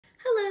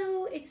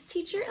it's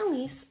Teacher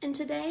Elise, and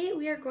today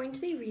we are going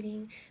to be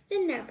reading The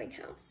Napping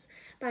House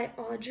by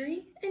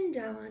Audrey and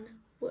Dawn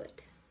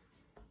Wood.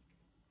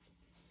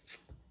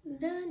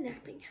 The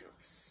Napping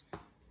House.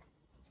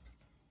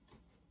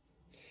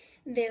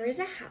 There is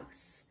a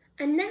house,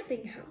 a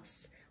napping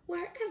house,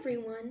 where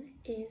everyone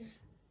is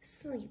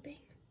sleeping.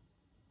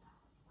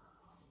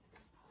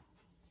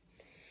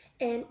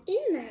 And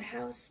in that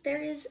house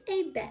there is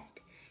a bed,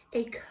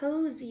 a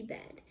cozy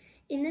bed,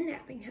 in the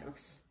napping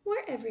house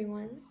where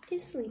everyone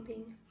is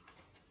sleeping.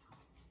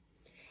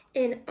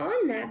 And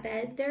on that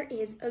bed there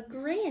is a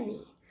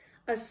granny,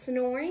 a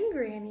snoring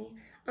granny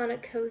on a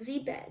cozy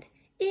bed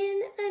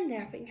in a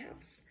napping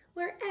house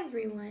where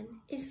everyone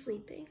is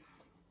sleeping.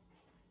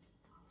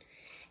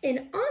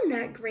 And on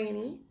that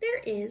granny there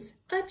is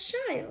a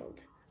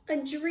child, a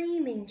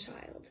dreaming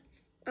child,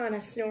 on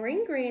a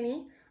snoring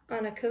granny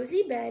on a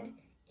cozy bed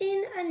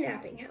in a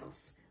napping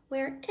house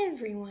where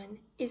everyone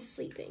is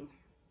sleeping.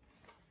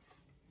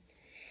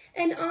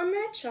 And on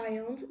that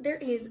child, there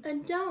is a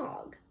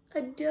dog,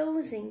 a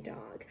dozing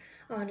dog,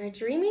 on a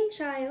dreaming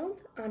child,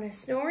 on a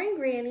snoring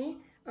granny,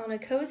 on a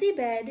cozy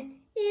bed,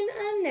 in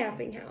a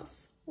napping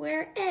house,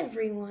 where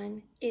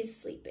everyone is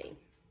sleeping.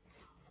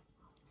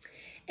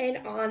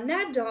 And on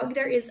that dog,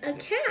 there is a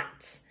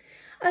cat,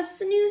 a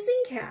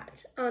snoozing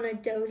cat, on a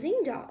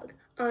dozing dog,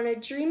 on a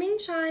dreaming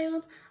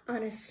child,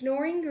 on a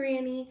snoring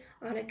granny,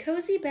 on a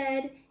cozy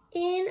bed,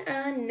 in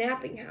a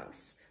napping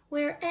house,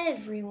 where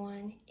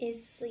everyone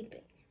is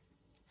sleeping.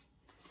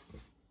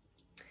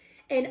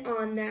 And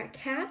on that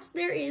cat,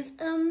 there is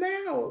a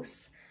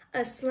mouse,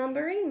 a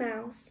slumbering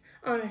mouse,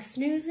 on a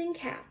snoozing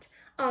cat,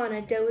 on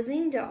a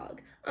dozing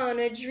dog, on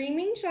a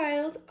dreaming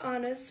child,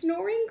 on a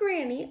snoring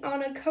granny,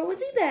 on a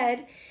cozy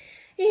bed,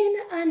 in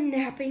a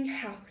napping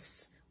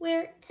house,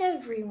 where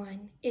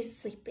everyone is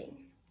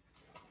sleeping.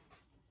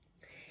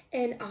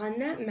 And on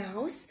that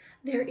mouse,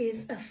 there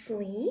is a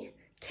flea.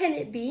 Can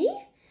it be?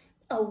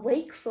 A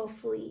wakeful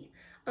flea,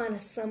 on a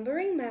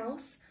slumbering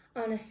mouse,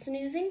 on a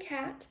snoozing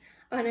cat,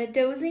 on a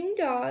dozing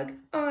dog,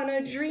 on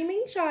a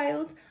dreaming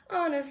child,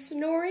 on a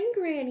snoring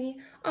granny,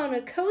 on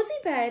a cozy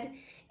bed,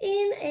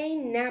 in a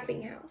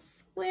napping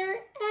house,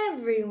 where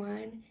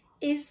everyone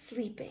is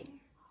sleeping.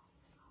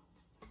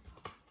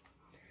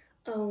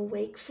 A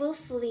wakeful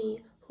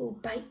flea who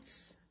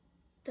bites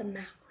the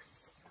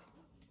mouse,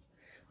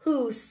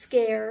 who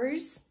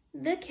scares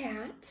the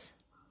cat,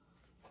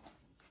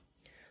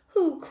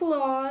 who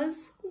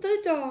claws the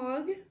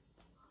dog,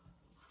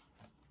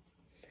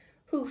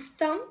 who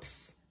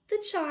thumps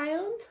the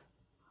child,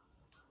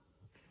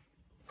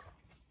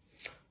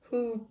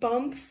 who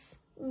bumps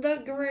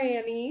the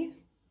granny,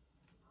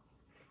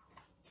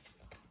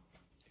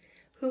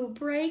 who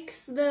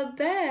breaks the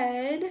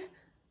bed,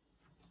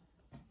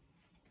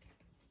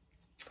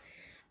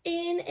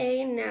 in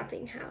a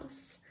napping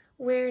house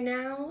where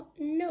now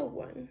no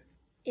one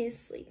is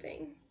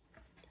sleeping.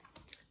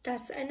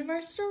 That's the end of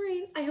our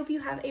story. I hope you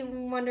have a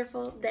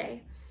wonderful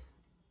day.